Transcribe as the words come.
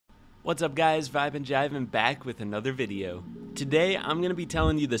What's up guys, Vibin' Jivin' back with another video. Today I'm going to be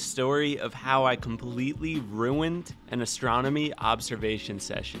telling you the story of how I completely ruined an astronomy observation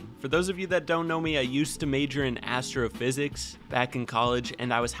session. For those of you that don't know me, I used to major in astrophysics back in college,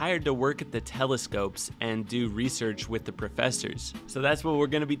 and I was hired to work at the telescopes and do research with the professors. So that's what we're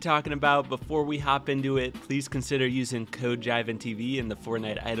going to be talking about. Before we hop into it, please consider using code JIVINTV in the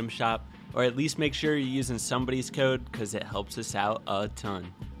Fortnite item shop, or at least make sure you're using somebody's code because it helps us out a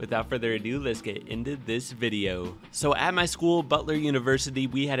ton. Without further ado, let's get into this video. So at my school, Butler University,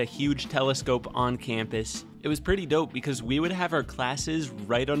 we had a huge telescope on campus. It was pretty dope because we would have our classes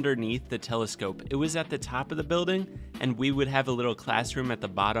right underneath the telescope. It was at the top of the building, and we would have a little classroom at the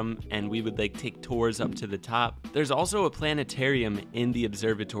bottom, and we would take tours up to the top. There's also a planetarium in the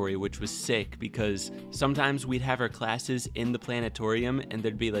observatory, which was sick because sometimes we'd have our classes in the planetarium and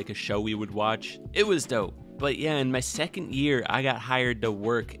there'd be a show we would watch. It was dope. But yeah, in my second year, I got hired to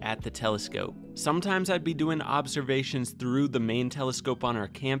work at the telescope. Sometimes I'd be doing observations through the main telescope on our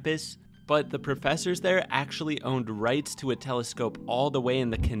campus, but the professors there actually owned rights to a telescope all the way in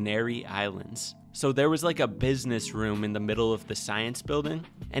the Canary Islands. So there was a business room in the middle of the science building,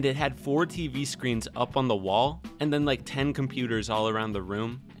 and it had 4 TV screens up on the wall, and then 10 computers all around the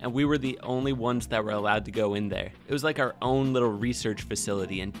room, and we were the only ones that were allowed to go in there. It was our own little research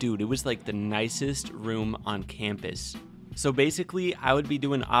facility, and dude, it was the nicest room on campus. So basically, I would be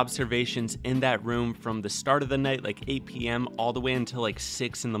doing observations in that room from the start of the night, 8 p.m., all the way until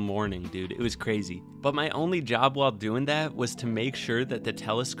 6 in the morning, dude. It was crazy. But my only job while doing that was to make sure that the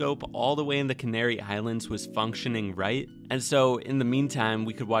telescope all the way in the Canary Islands was functioning right. And so in the meantime,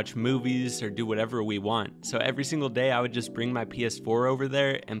 we could watch movies or do whatever we want. So every single day, I would just bring my PS4 over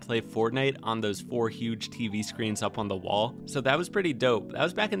there and play Fortnite on those 4 huge TV screens up on the wall. So that was pretty dope. That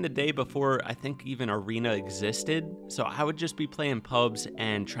was back in the day before I think even Arena existed. So I would just be playing pubs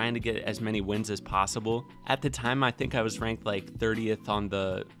and trying to get as many wins as possible. At the time, I think I was ranked 30th on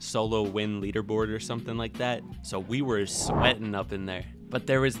the solo win leaderboard or something like that. So we were sweating up in there. But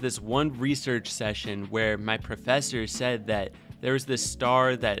there was this one research session where my professor said that there was this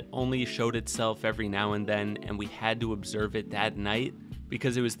star that only showed itself every now and then, and we had to observe it that night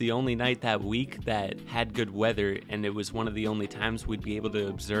because it was the only night that week that had good weather, and it was one of the only times we'd be able to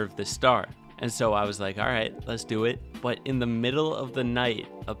observe the star. And so I was like, all right, let's do it. But in the middle of the night,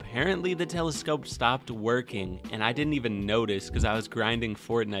 apparently the telescope stopped working, and I didn't even notice because I was grinding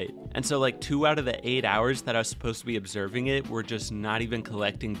Fortnite. And so 2 out of the 8 hours that I was supposed to be observing it were just not even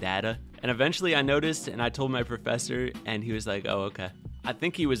collecting data. And eventually I noticed, and I told my professor, and he was like, oh, okay. I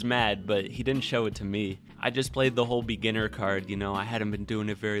think he was mad, but he didn't show it to me. I just played the whole beginner card, I hadn't been doing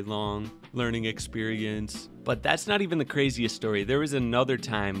it very long, learning experience. But that's not even the craziest story. There was another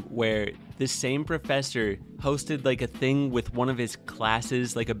time where this same professor hosted a thing with one of his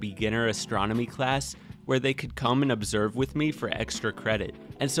classes, a beginner astronomy class, where they could come and observe with me for extra credit.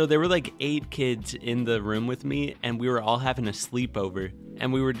 And so there were 8 kids in the room with me, and we were all having a sleepover.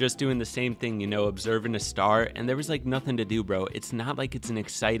 And we were just doing the same thing, observing a star, and there was nothing to do, bro. It's not it's an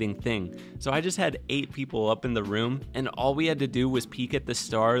exciting thing. So I just had 8 people up in the room, and all we had to do was peek at the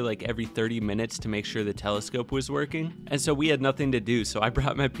star every 30 minutes to make sure the telescope was working. And so we had nothing to do, so I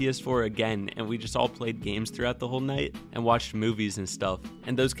brought my PS4 again, and we just all played games throughout the whole night and watched movies and stuff.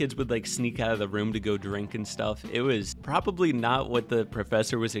 And those kids would sneak out of the room to go drink and stuff. It was probably not what the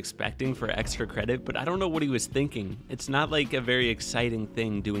professor was expecting for extra credit, but I don't know what he was thinking. It's not a very exciting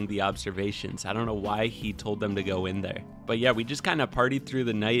thing doing the observations. I don't know why he told them to go in there. But yeah, we just kind of partied through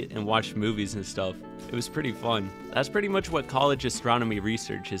the night and watched movies and stuff. It was pretty fun. That's pretty much what college astronomy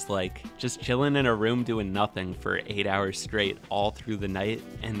research is like. Just chilling in a room doing nothing for 8 hours straight all through the night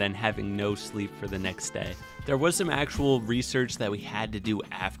and then having no sleep for the next day. There was some actual research that we had to do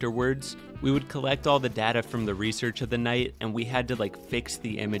afterwards. We would collect all the data from the research of the night, and we had to fix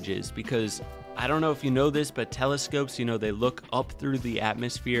the images because I don't know if you know this, but telescopes, they look up through the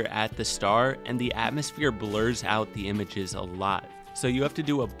atmosphere at the star, and the atmosphere blurs out the images a lot. So you have to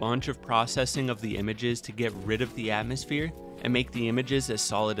do a bunch of processing of the images to get rid of the atmosphere and make the images as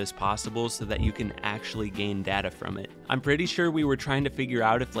solid as possible so that you can actually gain data from it. I'm pretty sure we were trying to figure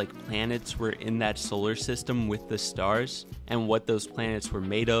out if planets were in that solar system with the stars and what those planets were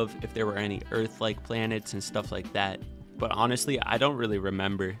made of, if there were any Earth-like planets and stuff like that. But honestly, I don't really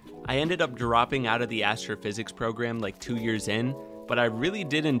remember. I ended up dropping out of the astrophysics program 2 years in, but I really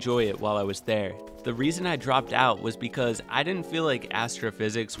did enjoy it while I was there. The reason I dropped out was because I didn't feel like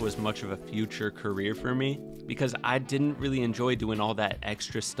astrophysics was much of a future career for me, because I didn't really enjoy doing all that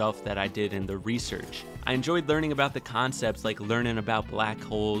extra stuff that I did in the research. I enjoyed learning about the concepts, like learning about black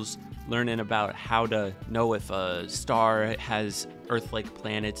holes, learning about how to know if a star has Earth-like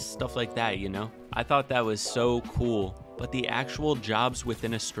planets, stuff like that, you know? I thought that was so cool, but the actual jobs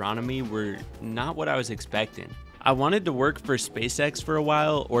within astronomy were not what I was expecting. I wanted to work for SpaceX for a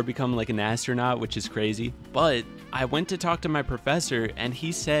while or become like an astronaut, which is crazy, but I went to talk to my professor and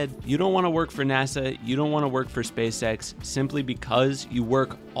he said, you don't want to work for NASA, you don't want to work for SpaceX simply because you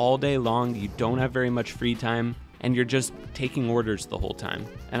work all day long, you don't have very much free time, and you're just taking orders the whole time.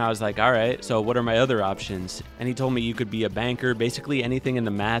 And I was like, all right, so what are my other options? And he told me you could be a banker, basically anything in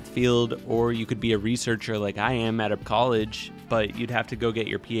the math field, or you could be a researcher like I am at a college, but you'd have to go get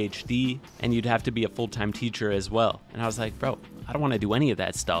your PhD and you'd have to be a full-time teacher as well. And I was like, bro, I don't want to do any of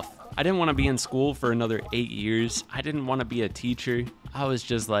that stuff. I didn't want to be in school for another 8 years. I didn't want to be a teacher. I was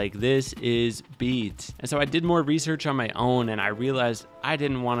just like, this is beat. And so I did more research on my own and I realized I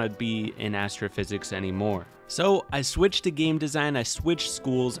didn't want to be in astrophysics anymore. So I switched to game design, I switched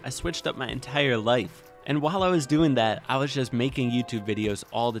schools, I switched up my entire life. And while I was doing that, I was just making YouTube videos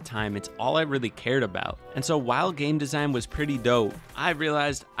all the time. It's all I really cared about. And so while game design was pretty dope, I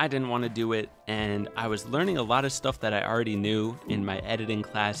realized I didn't want to do it. And I was learning a lot of stuff that I already knew in my editing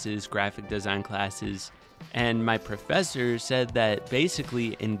classes, graphic design classes. And my professor said that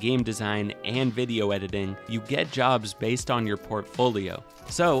basically in game design and video editing, you get jobs based on your portfolio.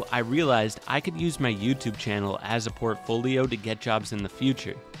 So I realized I could use my YouTube channel as a portfolio to get jobs in the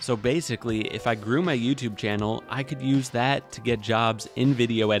future. So basically, if I grew my YouTube channel, I could use that to get jobs in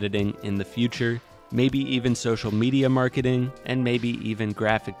video editing in the future, maybe even social media marketing, and maybe even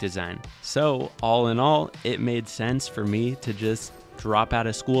graphic design. So all in all, it made sense for me to just drop out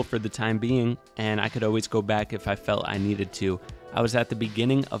of school for the time being, and I could always go back if I felt I needed to. I was at the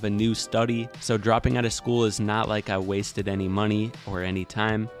beginning of a new study, so dropping out of school is not like I wasted any money or any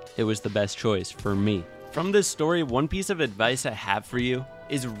time. It was the best choice for me. From this story, one piece of advice I have for you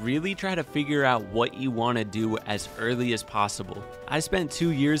is really try to figure out what you want to do as early as possible. I spent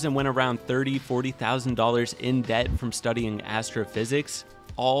 2 years and went around $30,000, $40,000 in debt from studying astrophysics,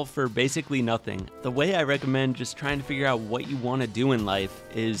 all for basically nothing. The way I recommend just trying to figure out what you want to do in life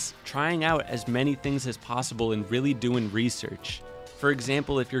is trying out as many things as possible and really doing research. For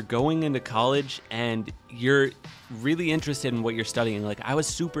example, if you're going into college and you're really interested in what you're studying, like I was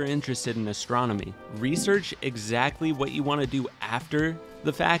super interested in astronomy, research exactly what you want to do after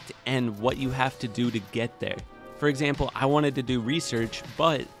the fact and what you have to do to get there. For example, I wanted to do research,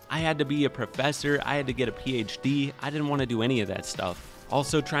 but I had to be a professor, I had to get a PhD, I didn't want to do any of that stuff.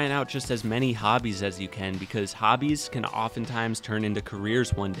 Also trying out just as many hobbies as you can, because hobbies can oftentimes turn into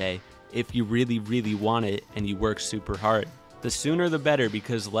careers one day if you really, really want it and you work super hard. The sooner the better,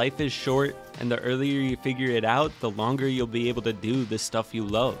 because life is short and the earlier you figure it out, the longer you'll be able to do the stuff you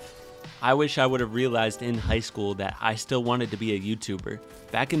love. I wish I would have realized in high school that I still wanted to be a YouTuber.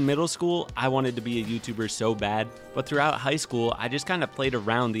 Back in middle school, I wanted to be a YouTuber so bad, but throughout high school, I just kind of played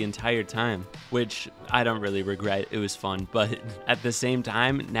around the entire time, which I don't really regret. It was fun, but at the same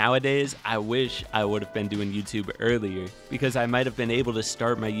time, nowadays, I wish I would have been doing YouTube earlier, because I might have been able to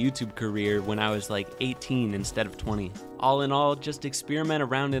start my YouTube career when I was like 18 instead of 20. All in all, just experiment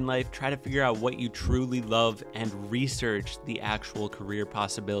around in life, try to figure out what you truly love, and research the actual career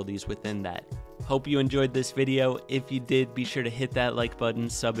possibilities within that. Hope you enjoyed this video. If you did, be sure to hit that like button,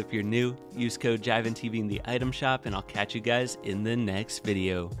 sub if you're new, use code JivenTV in the item shop, and I'll catch you guys in the next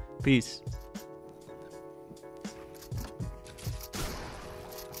video. Peace.